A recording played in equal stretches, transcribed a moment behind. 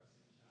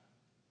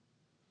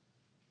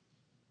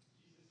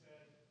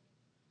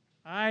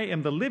I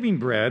am the living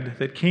bread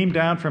that came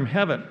down from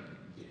heaven.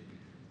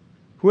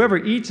 Whoever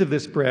eats of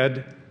this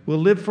bread will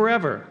live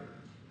forever.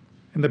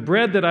 And the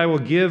bread that I will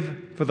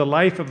give for the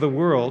life of the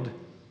world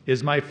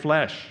is my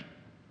flesh."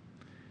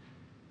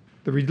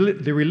 The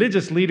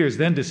religious leaders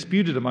then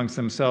disputed amongst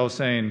themselves,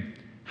 saying,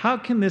 "How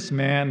can this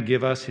man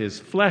give us his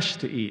flesh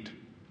to eat?"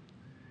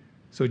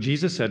 So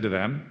Jesus said to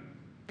them,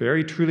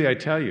 "Very truly I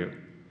tell you,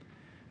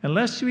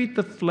 unless you eat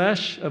the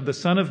flesh of the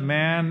Son of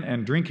Man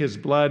and drink his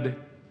blood,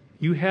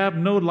 you have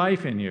no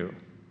life in you.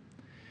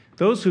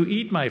 Those who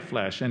eat my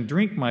flesh and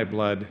drink my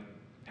blood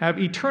have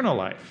eternal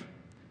life,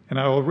 and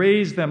I will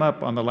raise them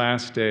up on the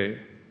last day.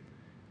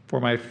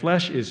 For my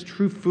flesh is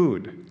true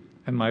food,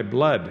 and my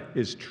blood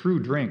is true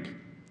drink.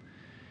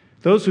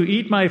 Those who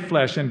eat my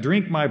flesh and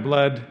drink my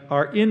blood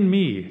are in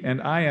me,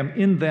 and I am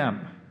in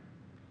them.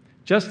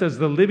 Just as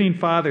the living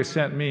Father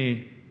sent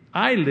me,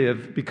 I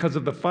live because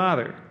of the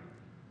Father.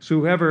 So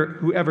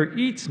whoever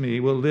eats me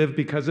will live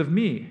because of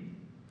me.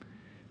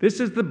 This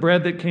is the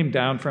bread that came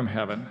down from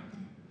heaven,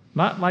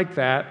 not like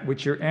that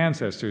which your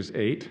ancestors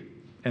ate,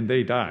 and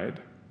they died.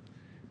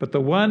 But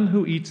the one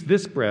who eats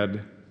this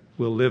bread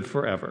will live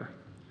forever."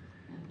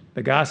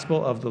 The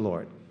Gospel of the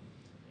Lord.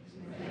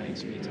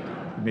 Thanks be to God.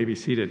 You may be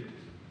seated.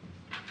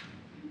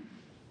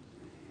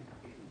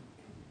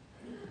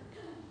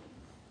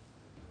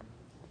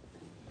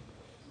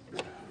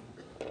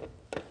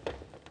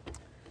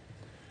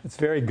 It's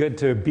very good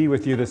to be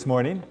with you this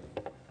morning.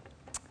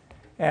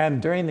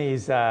 And during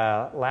these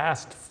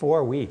last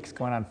 4 weeks,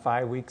 going on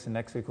 5 weeks, and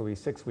next week will be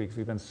 6 weeks,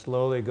 we've been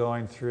slowly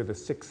going through the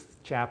 6th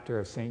chapter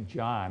of St.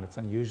 John. It's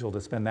unusual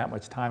to spend that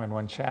much time in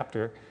one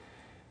chapter.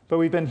 But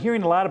we've been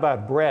hearing a lot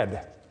about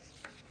bread.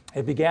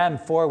 It began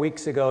 4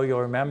 weeks ago, you'll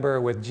remember,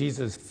 with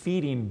Jesus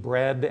feeding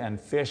bread and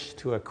fish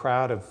to a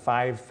crowd of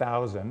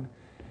 5,000.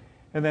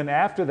 And then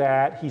after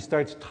that, he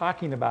starts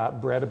talking about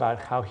bread, about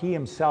how he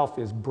himself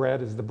is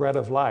bread, is the bread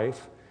of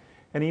life.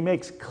 And he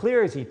makes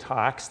clear as he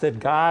talks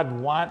that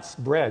God wants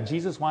bread.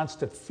 Jesus wants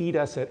to feed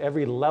us at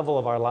every level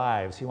of our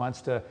lives. He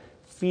wants to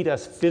feed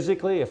us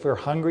physically. If we're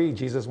hungry,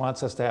 Jesus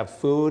wants us to have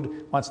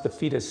food, wants to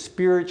feed us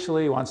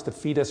spiritually, wants to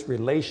feed us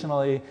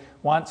relationally,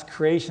 wants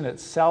creation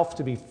itself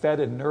to be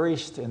fed and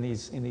nourished in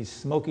these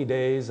smoky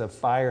days of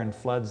fire and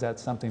floods.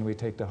 That's something we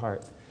take to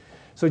heart.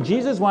 So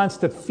Jesus wants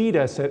to feed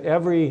us at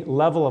every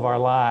level of our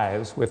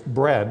lives with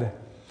bread.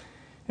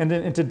 And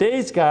then in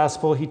today's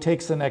gospel, he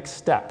takes the next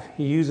step.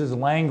 He uses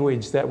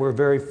language that we're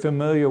very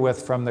familiar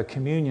with from the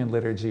communion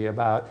liturgy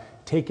about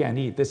take and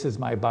eat. This is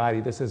my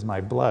body, this is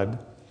my blood.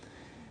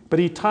 But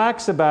he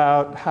talks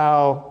about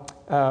how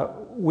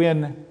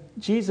when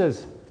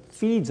Jesus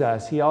feeds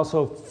us, he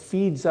also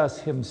feeds us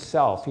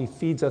himself. He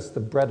feeds us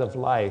the bread of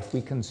life.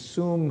 We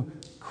consume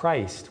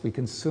Christ. We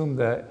consume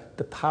the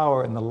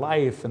power and the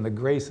life and the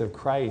grace of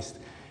Christ.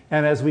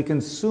 And as we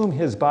consume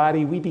his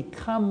body, we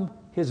become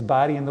his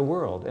body in the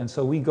world. And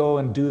so we go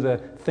and do the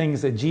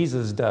things that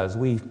Jesus does.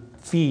 We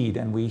feed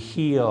and we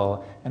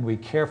heal and we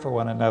care for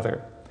one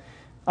another.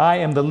 "I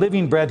am the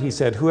living bread," he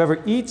said. "Whoever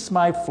eats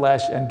my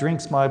flesh and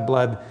drinks my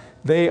blood,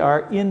 they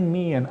are in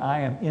me and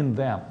I am in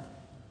them."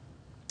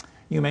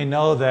 You may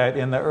know that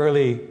in the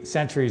early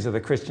centuries of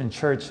the Christian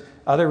church,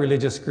 other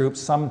religious groups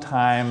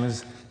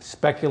sometimes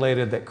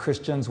speculated that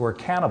Christians were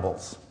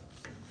cannibals.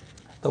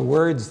 The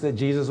words that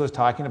Jesus was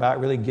talking about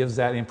really gives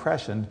that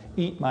impression.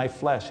 Eat my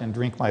flesh and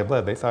drink my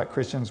blood. They thought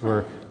Christians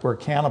were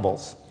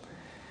cannibals.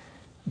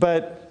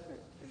 But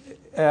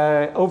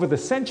over the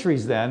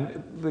centuries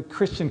then, the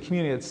Christian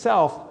community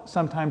itself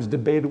sometimes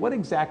debated what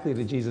exactly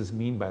did Jesus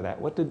mean by that?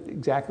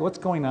 What's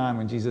going on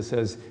when Jesus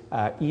says,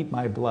 eat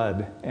my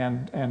blood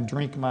and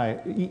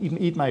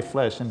eat my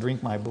flesh and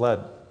drink my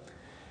blood?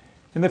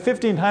 In the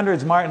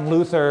 1500s, Martin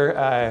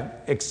Luther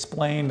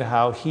explained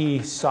how he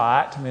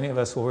saw it. Many of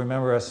us will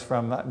remember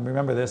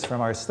this from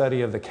our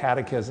study of the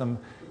Catechism,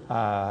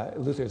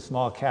 Luther's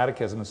Small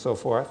Catechism and so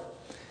forth.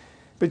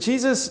 But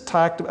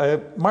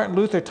Martin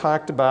Luther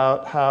talked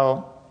about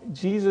how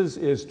Jesus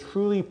is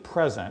truly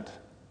present.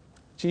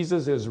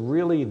 Jesus is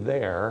really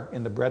there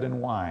in the bread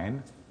and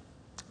wine,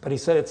 but he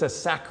said it's a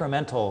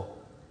sacramental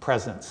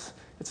presence.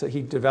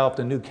 He developed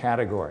a new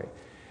category.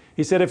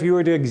 He said if you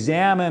were to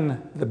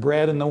examine the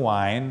bread and the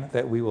wine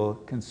that we will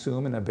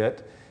consume in a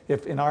bit,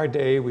 if in our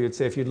day we would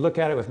say if you look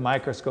at it with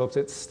microscopes,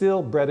 it's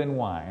still bread and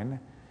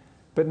wine.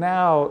 But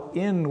now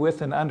in,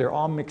 with, and under,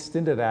 all mixed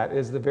into that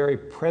is the very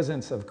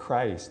presence of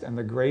Christ and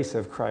the grace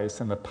of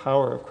Christ and the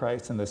power of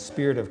Christ and the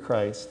Spirit of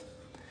Christ.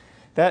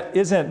 That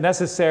isn't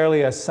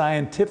necessarily a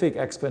scientific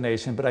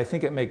explanation, but I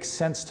think it makes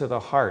sense to the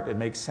heart. It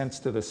makes sense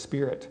to the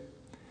spirit.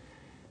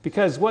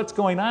 Because what's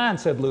going on,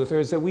 said Luther,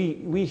 is that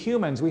we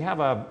humans, we have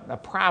a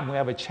problem, we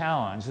have a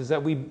challenge, is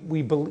that we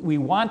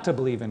want to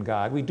believe in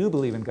God. We do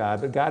believe in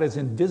God, but God is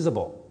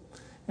invisible.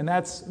 And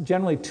that's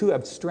generally too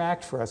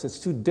abstract for us. It's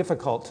too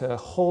difficult to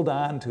hold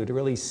on to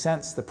really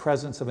sense the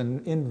presence of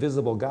an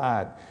invisible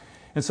God.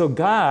 And so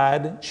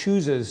God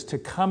chooses to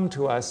come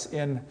to us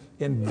in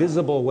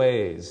visible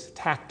ways,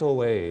 tactile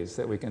ways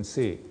that we can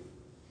see.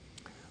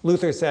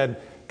 Luther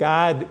said,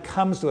 God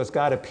comes to us,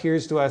 God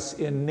appears to us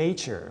in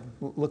nature,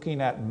 looking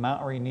at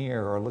Mount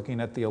Rainier or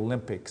looking at the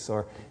Olympics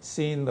or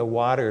seeing the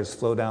waters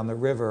flow down the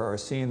river or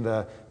seeing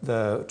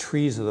the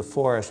trees of the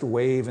forest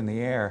wave in the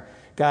air.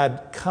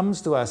 God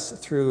comes to us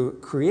through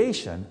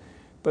creation,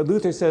 but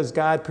Luther says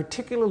God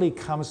particularly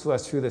comes to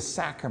us through the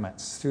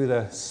sacraments, through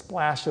the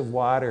splash of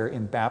water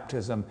in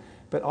baptism,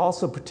 but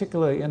also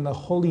particularly in the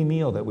holy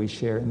meal that we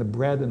share, in the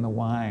bread and the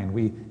wine.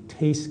 We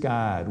taste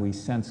God, we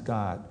sense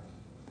God.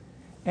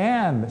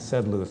 And,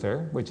 said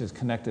Luther, which is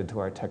connected to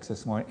our text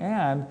this morning,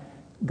 and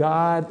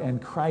God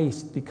and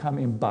Christ become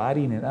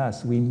embodied in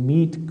us. We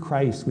meet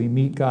Christ, we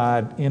meet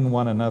God in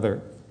one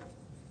another.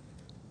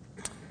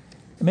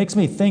 It makes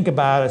me think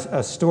about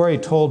a story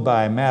told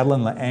by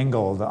Madeleine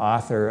L'Engle, the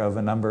author of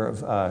a number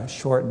of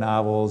short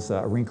novels.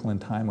 A Wrinkle in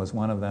Time was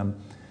one of them.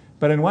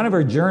 But in one of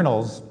her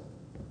journals,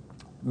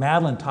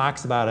 Madeleine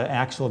talks about an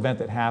actual event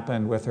that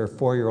happened with her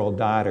 4-year-old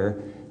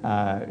daughter.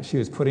 She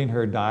was putting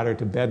her daughter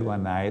to bed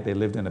one night. They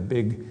lived in a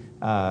big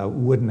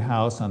wooden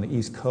house on the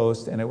East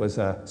Coast, and it was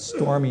a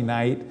stormy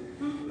night.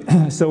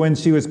 So when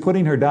she was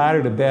putting her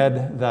daughter to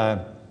bed,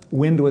 the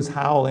wind was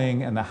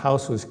howling and the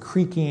house was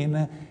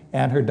creaking,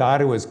 and her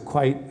daughter was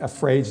quite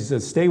afraid. She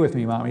said, "Stay with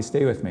me, Mommy,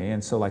 stay with me."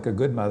 And so like a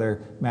good mother,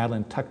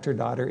 Madeleine tucked her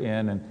daughter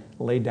in and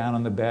laid down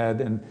on the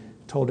bed and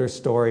told her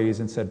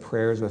stories and said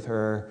prayers with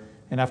her.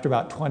 And after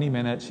about 20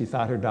 minutes, she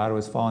thought her daughter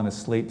was falling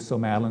asleep, so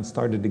Madeleine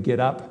started to get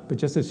up. But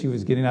just as she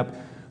was getting up,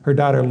 her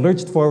daughter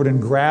lurched forward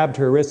and grabbed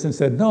her wrist and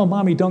said, "No,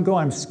 Mommy, don't go,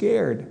 I'm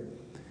scared."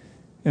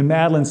 And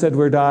Madeleine said to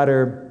her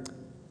daughter,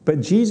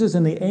 "But Jesus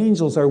and the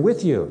angels are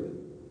with you."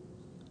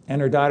 And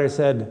her daughter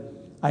said,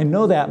 "I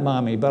know that,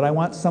 Mommy, but I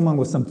want someone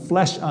with some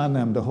flesh on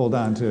them to hold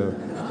on to."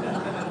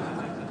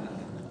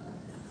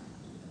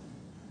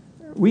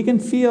 We can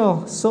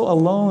feel so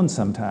alone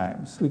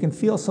sometimes. We can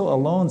feel so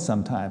alone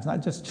sometimes,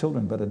 not just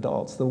children, but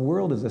adults. The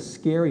world is a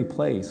scary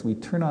place. We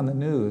turn on the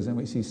news and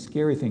we see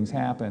scary things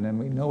happen, and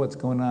we know what's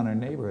going on in our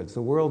neighborhoods.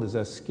 The world is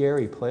a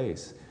scary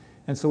place.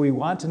 And so we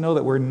want to know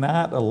that we're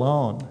not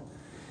alone.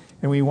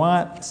 And we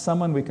want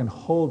someone we can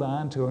hold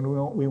on to,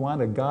 and we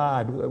want a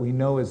God that we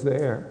know is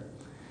there.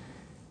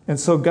 And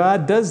so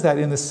God does that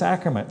in the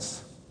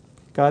sacraments.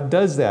 God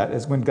does that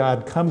as when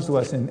God comes to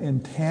us in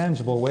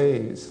tangible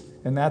ways.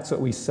 And that's what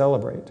we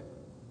celebrate.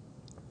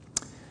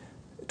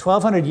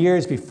 1,200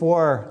 years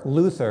before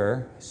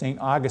Luther, St.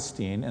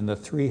 Augustine in the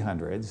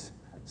 300s,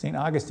 St.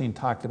 Augustine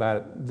talked about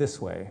it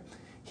this way.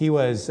 He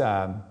was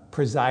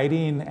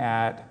presiding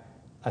at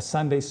a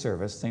Sunday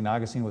service. St.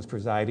 Augustine was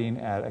presiding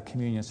at a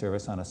communion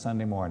service on a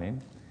Sunday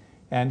morning.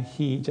 And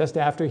he, just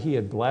after he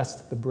had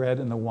blessed the bread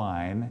and the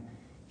wine,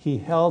 he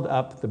held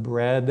up the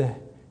bread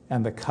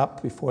and the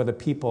cup before the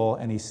people,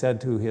 and he said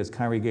to his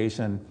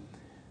congregation,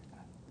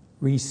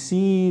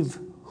 "Receive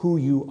who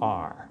you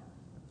are.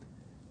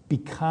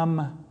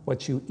 Become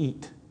what you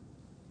eat."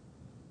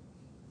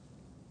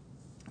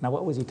 Now,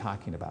 what was he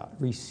talking about?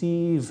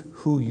 Receive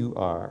who you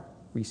are.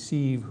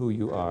 Receive who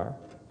you are.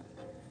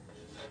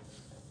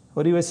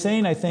 What he was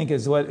saying, I think,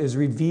 is what is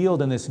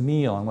revealed in this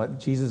meal, and what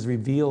Jesus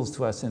reveals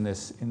to us in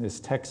this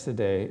text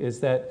today, is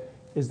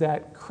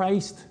that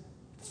Christ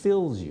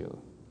fills you.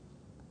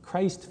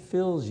 Christ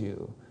fills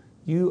you.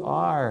 You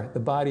are the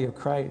body of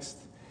Christ.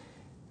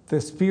 The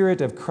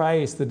Spirit of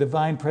Christ, the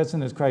divine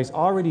presence of Christ,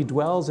 already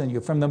dwells in you.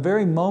 From the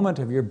very moment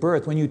of your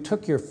birth, when you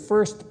took your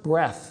first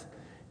breath,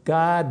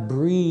 God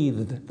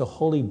breathed the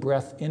holy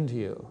breath into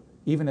you,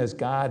 even as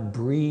God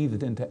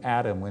breathed into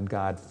Adam when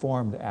God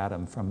formed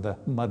Adam from the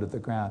mud of the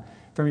ground.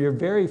 From your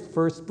very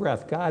first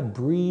breath, God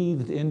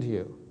breathed into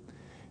you.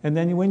 And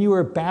then when you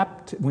were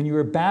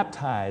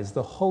baptized,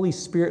 the Holy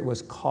Spirit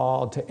was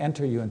called to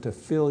enter you and to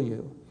fill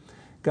you.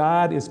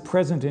 God is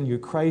present in you.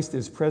 Christ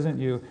is present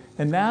in you.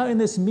 And now in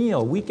this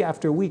meal, week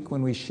after week,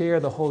 when we share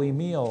the holy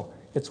meal,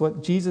 it's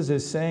what Jesus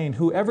is saying.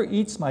 "Whoever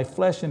eats my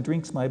flesh and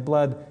drinks my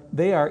blood,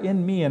 they are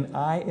in me and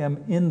I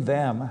am in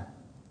them."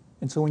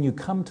 And so when you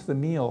come to the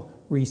meal,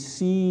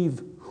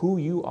 receive who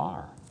you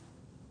are.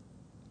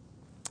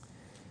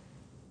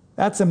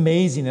 That's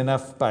amazing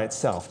enough by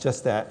itself,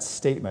 just that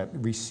statement,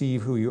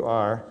 receive who you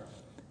are.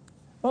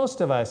 Most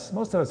of us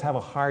have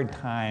a hard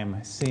time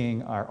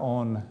seeing our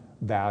own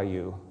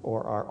value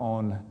or our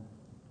own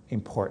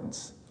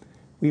importance.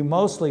 We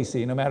mostly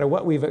see, no matter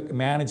what we've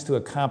managed to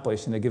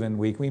accomplish in a given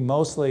week, we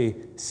mostly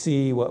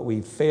see what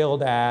we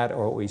failed at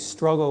or what we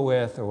struggle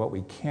with or what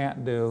we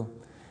can't do.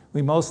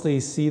 We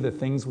mostly see the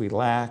things we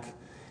lack.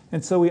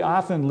 And so we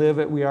often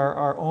we are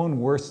our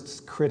own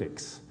worst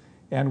critics.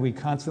 And we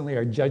constantly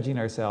are judging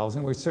ourselves,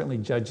 and we're certainly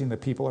judging the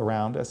people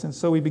around us. And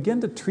so we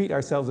begin to treat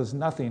ourselves as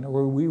nothing,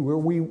 or we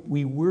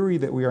worry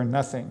that we are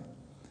nothing.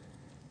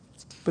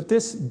 But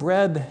this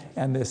bread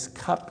and this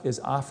cup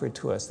is offered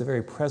to us, the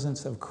very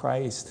presence of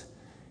Christ.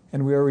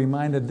 And we are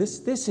reminded,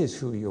 this is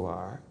who you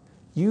are.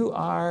 You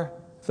are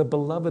the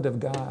beloved of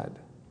God.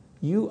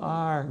 You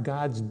are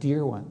God's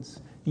dear ones.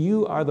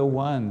 You are the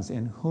ones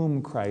in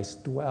whom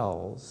Christ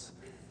dwells.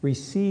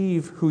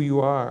 Receive who you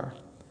are.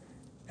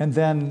 And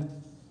then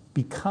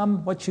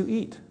become what you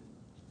eat.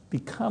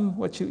 Become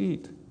what you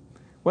eat.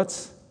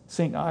 What's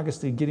St.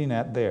 Augustine getting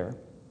at there?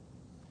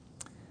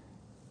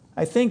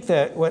 I think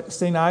that what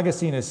St.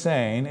 Augustine is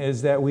saying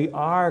is that we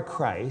are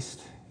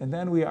Christ, and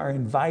then we are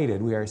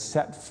invited, we are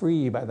set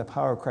free by the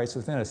power of Christ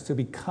within us to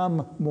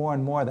become more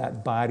and more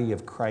that body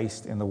of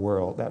Christ in the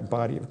world,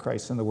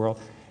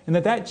 and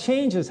that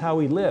changes how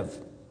we live.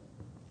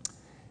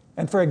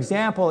 And for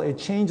example, it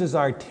changes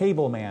our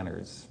table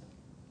manners.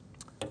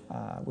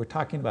 We're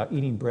talking about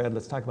eating bread.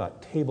 Let's talk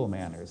about table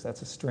manners.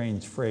 That's a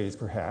strange phrase,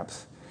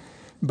 perhaps.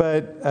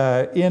 But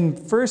in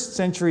first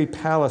century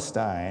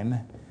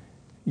Palestine,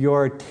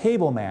 your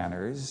table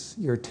manners,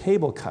 your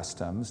table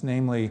customs,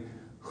 namely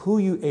who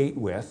you ate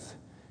with,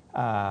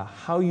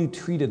 how you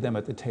treated them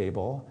at the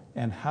table,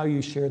 and how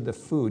you shared the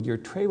food, your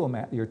table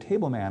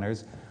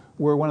manners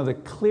were one of the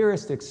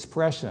clearest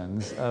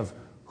expressions of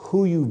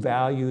who you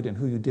valued and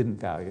who you didn't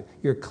value.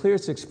 Your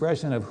clearest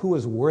expression of who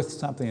was worth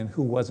something and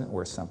who wasn't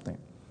worth something.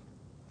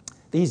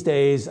 These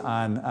days, if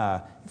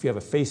you have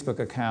a Facebook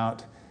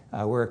account,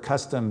 we're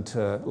accustomed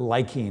to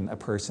liking a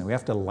person. We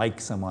have to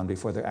like someone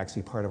before they're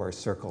actually part of our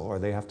circle, or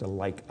they have to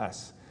like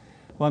us.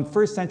 Well, in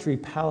first century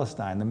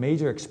Palestine, the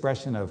major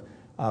expression of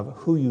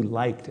who you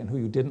liked and who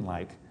you didn't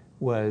like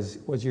was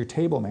your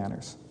table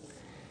manners.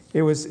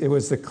 It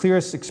was the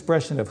clearest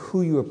expression of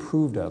who you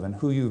approved of and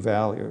who you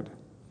valued.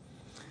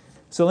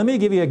 So let me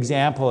give you an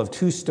example of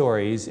two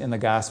stories in the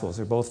Gospels.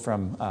 They're both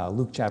from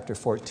Luke chapter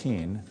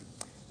 14,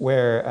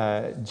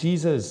 where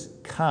Jesus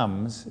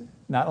comes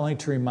not only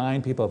to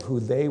remind people of who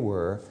they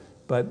were,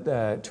 but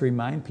to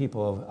remind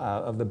people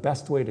of the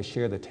best way to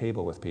share the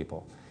table with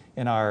people.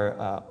 In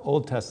our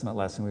Old Testament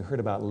lesson, we heard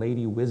about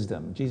Lady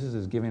Wisdom. Jesus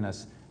is giving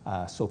us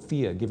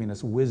Sophia, giving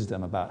us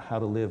wisdom about how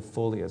to live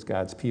fully as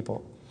God's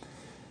people.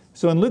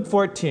 So in Luke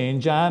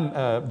 14,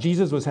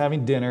 Jesus was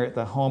having dinner at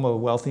the home of a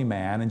wealthy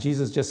man, and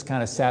Jesus just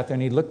kind of sat there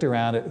and he looked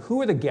around at who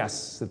were the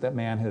guests that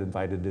man had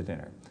invited to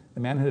dinner.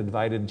 The man had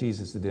invited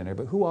Jesus to dinner,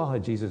 but who all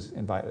had Jesus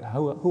invited?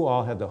 Who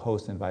all had the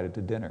host invited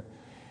to dinner?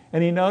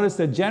 And he noticed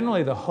that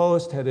generally the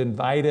host had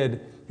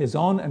invited his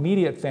own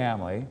immediate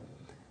family,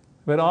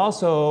 but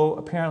also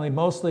apparently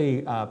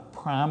mostly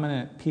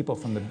prominent people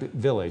from the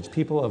village,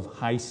 people of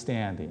high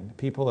standing,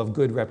 people of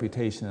good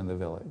reputation in the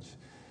village.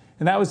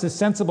 And that was the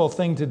sensible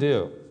thing to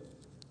do.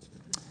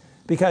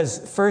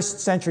 Because first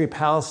century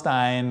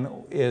Palestine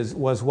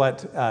was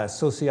what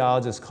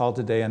sociologists call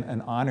today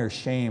an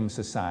honor-shame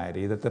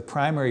society, that the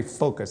primary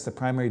focus, the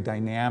primary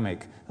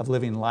dynamic of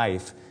living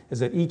life is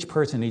that each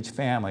person, each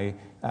family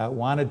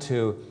wanted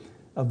to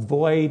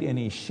avoid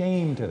any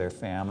shame to their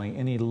family,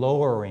 any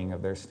lowering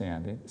of their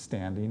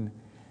standing,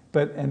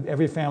 and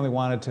every family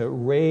wanted to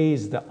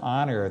raise the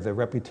honor, the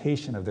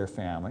reputation of their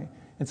family.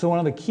 And so one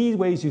of the key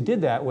ways you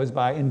did that was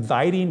by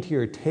inviting to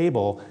your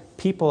table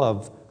people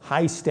of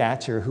high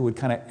stature who would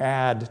kind of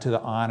add to the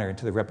honor and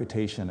to the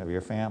reputation of your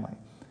family.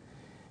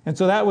 And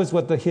so that was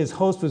what his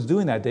host was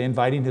doing that day,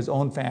 inviting his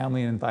own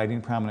family and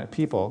inviting prominent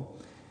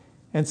people.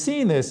 And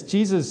seeing this,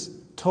 Jesus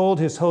told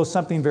his host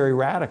something very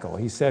radical.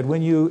 He said,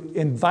 when you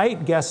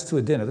invite guests to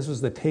a dinner, this was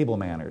the table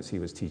manners he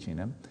was teaching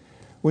him,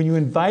 when you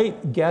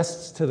invite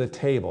guests to the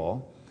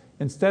table,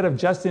 instead of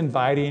just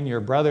inviting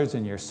your brothers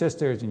and your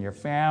sisters and your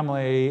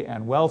family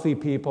and wealthy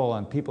people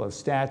and people of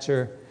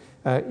stature,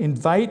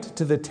 invite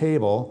to the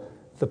table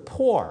the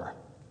poor,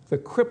 the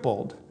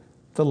crippled,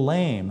 the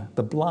lame,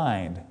 the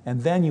blind,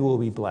 and then you will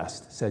be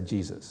blessed, said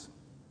Jesus.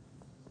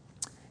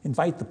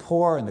 Invite the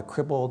poor and the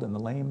crippled and the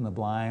lame and the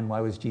blind.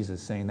 Why was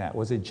Jesus saying that?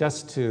 Was it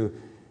just to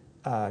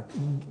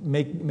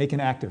make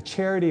an act of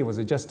charity? Was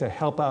it just to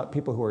help out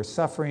people who are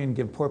suffering,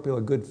 give poor people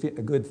a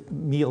good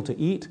meal to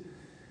eat?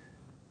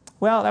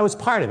 Well, that was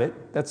part of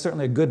it. That's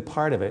certainly a good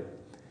part of it.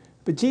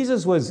 But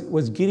Jesus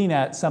was getting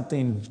at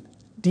something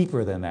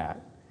deeper than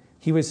that.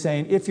 He was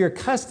saying, if your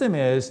custom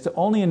is to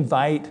only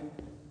invite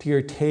to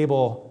your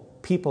table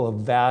people of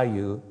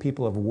value,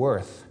 people of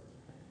worth,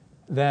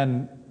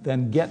 then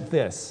get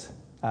this.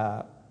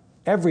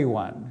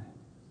 Everyone,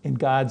 in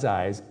God's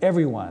eyes,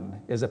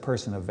 everyone is a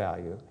person of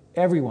value.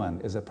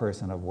 Everyone is a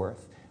person of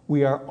worth.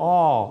 We are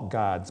all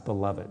God's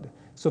beloved.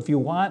 So if you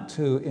want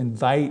to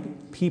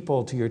invite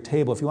people to your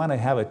table, if you want to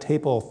have a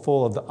table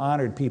full of the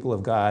honored people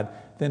of God,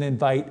 then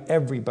invite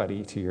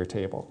everybody to your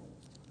table.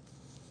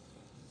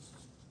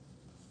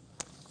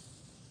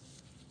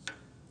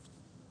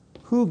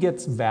 Who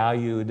gets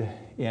valued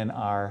in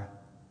our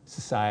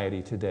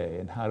society today,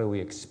 and how do we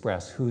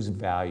express who's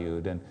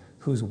valued and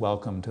who's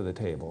welcome to the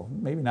table?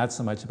 Maybe not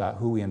so much about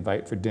who we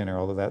invite for dinner,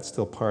 although that's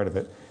still part of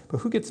it, but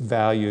who gets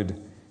valued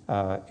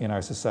in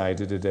our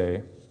society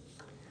today?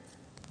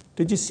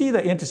 Did you see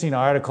the interesting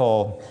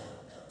article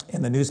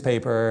in the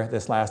newspaper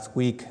this last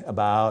week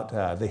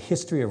about the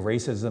history of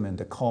racism in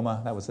Tacoma?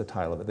 That was the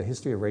title of it, The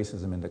History of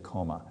Racism in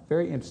Tacoma.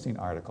 Very interesting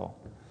article.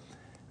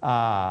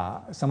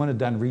 Someone had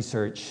done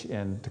research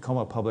in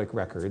Tacoma Public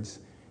Records,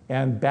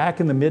 and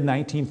back in the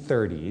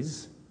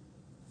mid-1930s,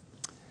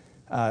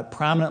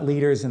 prominent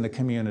leaders in the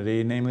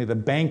community, namely the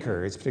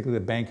bankers, particularly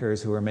the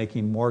bankers who were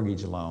making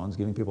mortgage loans,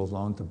 giving people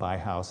loans to buy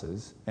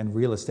houses, and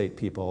real estate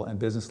people and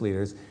business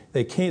leaders,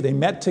 they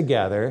met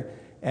together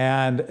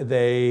and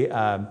they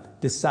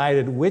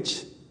decided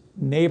which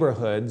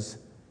neighborhoods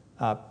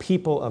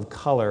people of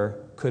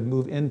color could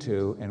move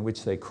into and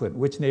which they couldn't,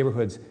 which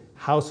neighborhoods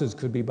houses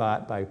could be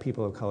bought by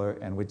people of color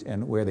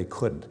and where they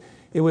couldn't.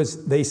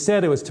 They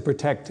said it was to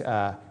protect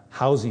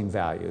housing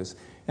values.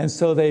 And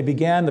so they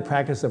began the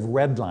practice of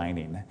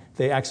redlining.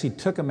 They actually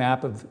took a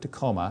map of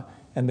Tacoma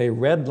and they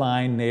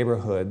redlined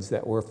neighborhoods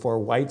that were for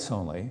whites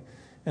only.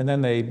 And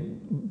then they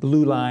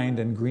blue-lined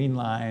and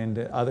green-lined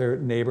other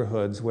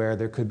neighborhoods where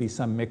there could be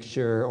some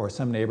mixture, or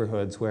some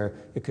neighborhoods where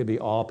it could be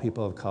all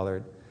people of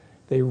color.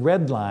 They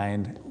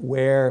redlined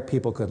where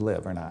people could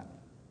live or not.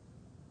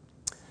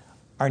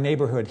 Our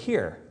neighborhood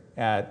here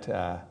at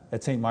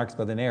St. Mark's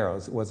by the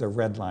Narrows was a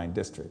red-line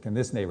district. In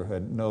this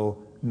neighborhood,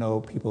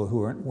 no people who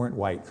weren't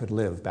white could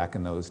live back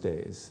in those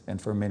days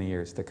and for many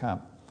years to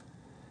come.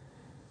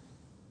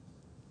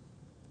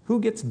 Who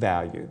gets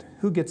valued?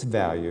 Who gets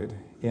valued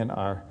in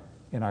our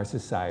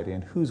society,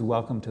 and who's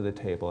welcome to the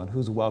table and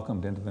who's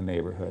welcomed into the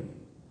neighborhood?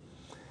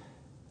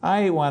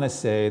 I want to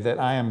say that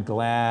I am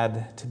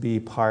glad to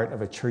be part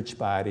of a church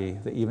body,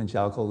 the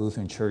Evangelical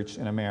Lutheran Church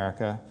in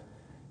America,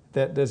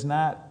 that does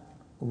not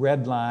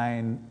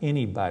redline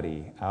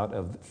anybody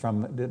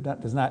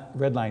does not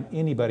redline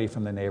anybody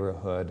from the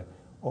neighborhood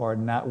or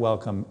not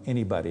welcome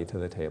anybody to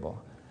the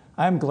table.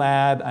 I'm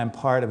glad I'm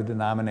part of a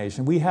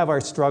denomination. We have our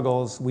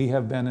struggles. We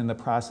have been in the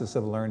process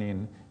of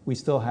learning. We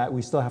still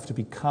have to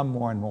become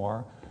more and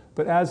more.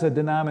 But as a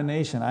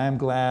denomination, I am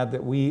glad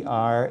that we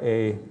are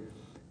a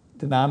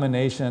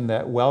denomination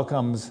that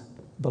welcomes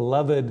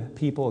beloved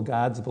people,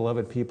 God's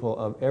beloved people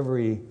of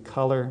every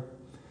color,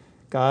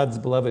 God's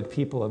beloved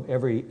people of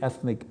every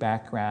ethnic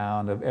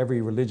background, of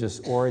every religious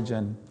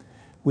origin.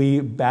 We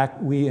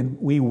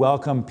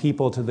welcome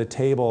people to the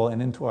table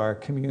and into our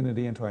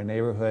community, into our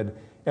neighborhood,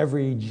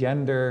 every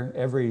gender,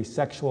 every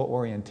sexual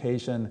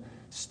orientation,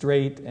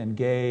 straight and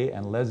gay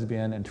and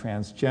lesbian and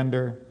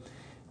transgender.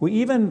 We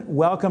even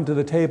welcome to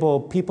the table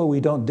people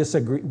we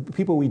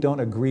don't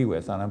agree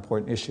with on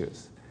important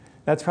issues.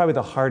 That's probably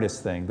the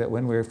hardest thing, that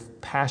when we're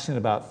passionate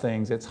about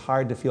things, it's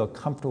hard to feel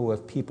comfortable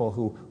with people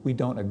who we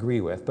don't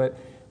agree with. But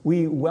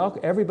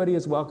everybody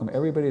is welcome.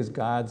 Everybody is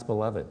God's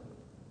beloved.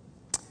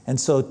 And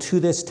so to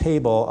this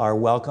table are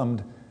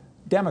welcomed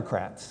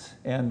Democrats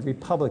and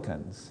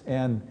Republicans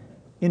and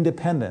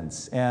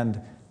independents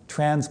and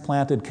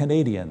transplanted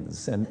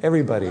Canadians, and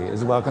everybody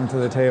is welcome to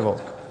the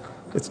table.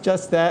 It's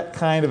just that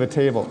kind of a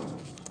table.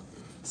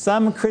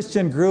 Some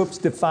Christian groups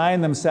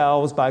define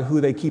themselves by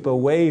who they keep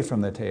away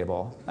from the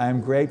table. I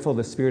am grateful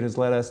the Spirit has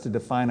led us to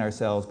define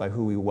ourselves by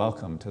who we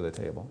welcome to the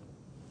table.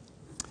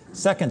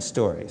 Second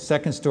story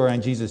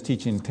on Jesus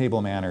teaching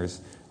table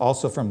manners,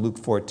 also from Luke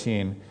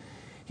 14.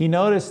 He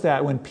noticed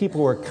that when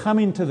people were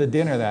coming to the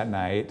dinner that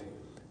night,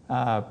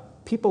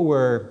 people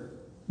were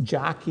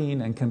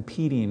jockeying and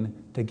competing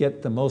to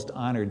get the most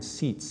honored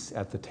seats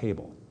at the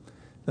table.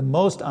 The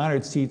most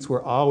honored seats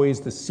were always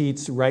the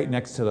seats right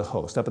next to the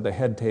host, up at the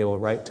head table,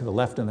 right to the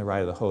left and the right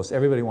of the host.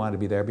 Everybody wanted to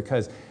be there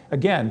because,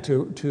 again,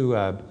 to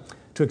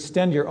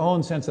extend your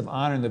own sense of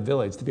honor in the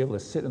village, to be able to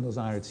sit in those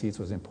honored seats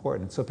was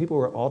important. So people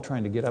were all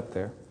trying to get up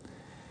there.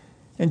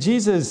 And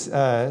Jesus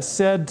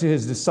said to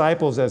his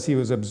disciples as he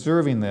was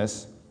observing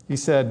this, he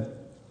said,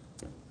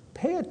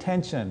 pay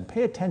attention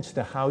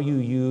to how you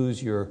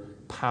use your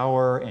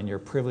power and your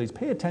privilege.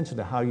 Pay attention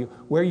to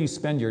where you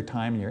spend your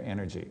time and your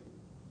energy.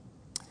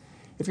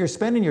 If you're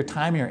spending your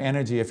time and your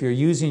energy, if you're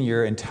using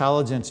your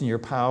intelligence and your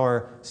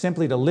power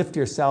simply to lift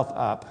yourself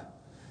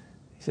up,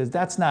 he says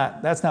that's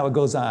not what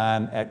goes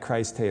on at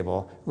Christ's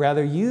table.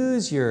 Rather,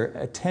 use your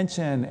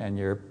attention and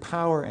your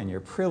power and your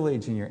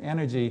privilege and your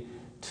energy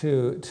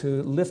to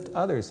lift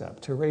others up,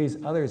 to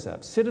raise others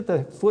up. Sit at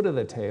the foot of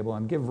the table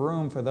and give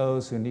room for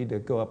those who need to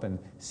go up and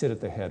sit at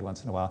the head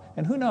once in a while.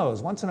 And who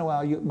knows, once in a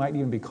while you might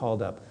even be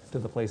called up to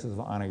the places of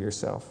honor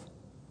yourself.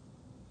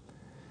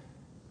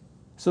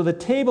 So the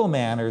table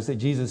manners that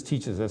Jesus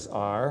teaches us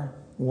are,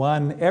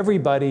 one,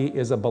 everybody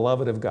is a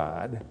beloved of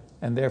God,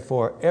 and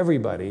therefore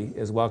everybody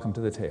is welcome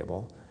to the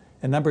table.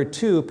 And number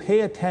two,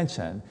 pay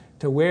attention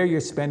to where you're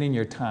spending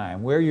your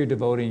time, where you're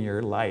devoting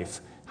your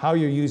life, how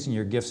you're using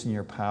your gifts and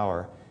your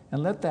power,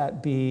 and let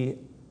that be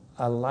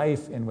a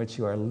life in which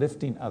you are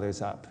lifting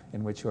others up,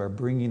 in which you are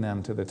bringing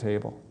them to the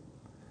table.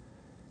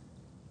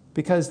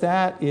 Because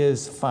that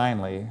is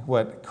finally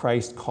what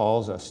Christ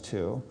calls us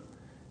to.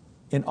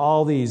 In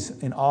all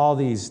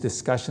these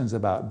discussions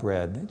about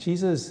bread,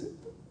 Jesus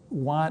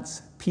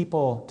wants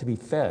people to be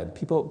fed.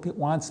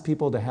 Wants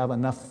people to have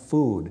enough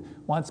food,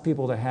 wants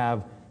people to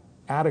have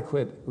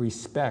adequate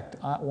respect,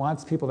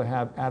 wants people to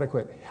have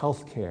adequate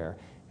health care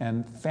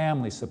and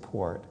family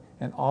support,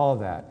 and all of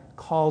that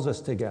calls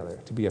us together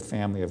to be a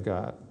family of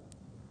God.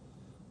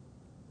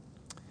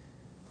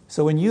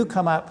 So when you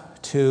come up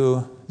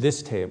to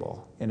this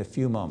table in a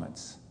few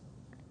moments,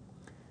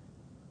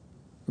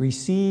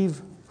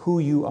 receive who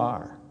you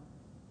are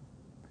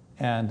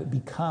and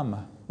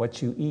become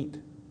what you eat.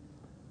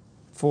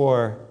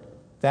 For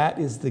that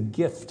is the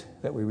gift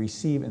that we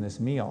receive in this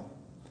meal.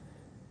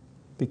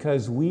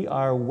 Because we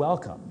are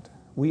welcomed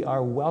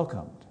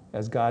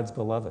as God's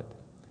beloved.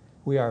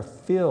 We are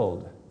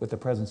filled with the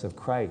presence of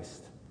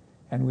Christ,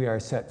 and we are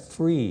set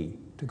free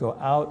to go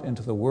out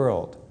into the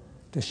world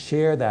to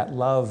share that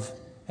love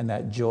and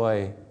that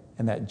joy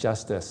and that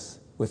justice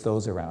with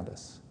those around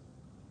us.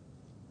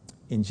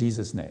 In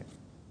Jesus' name,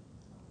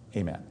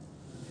 amen.